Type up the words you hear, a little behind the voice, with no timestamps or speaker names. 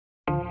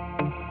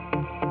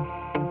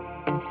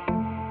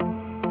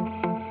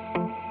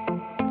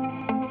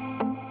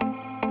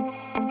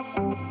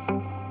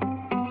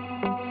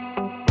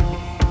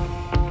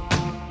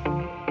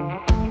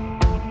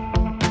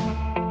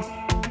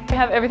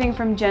have everything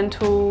from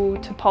gentle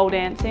to pole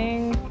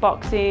dancing,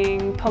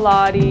 boxing,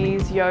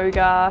 Pilates,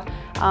 yoga,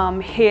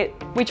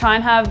 HIIT. We try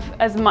and have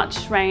as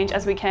much range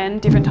as we can,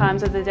 different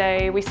times of the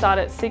day. We start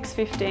at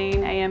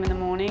 6:15 a.m. in the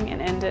morning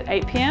and end at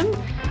 8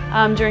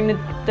 p.m. During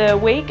the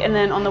week, and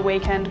then on the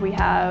weekend we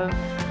have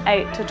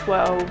 8 to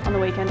 12. On the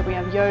weekend we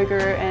have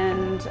yoga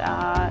and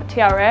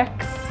TRX,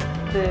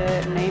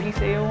 the Navy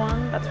SEAL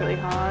one. That's really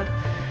hard.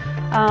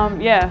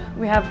 Yeah,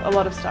 we have a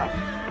lot of stuff.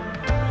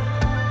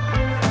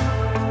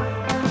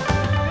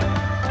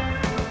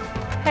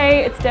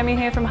 Hey, it's Demi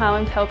here from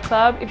Highlands Health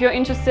Club. If you're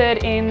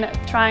interested in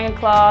trying a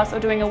class or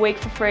doing a week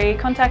for free,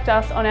 contact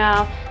us on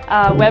our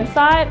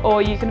website,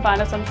 or you can find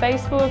us on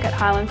Facebook at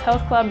Highlands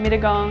Health Club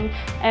Mittagong,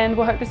 and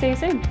we'll hope to see you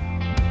soon.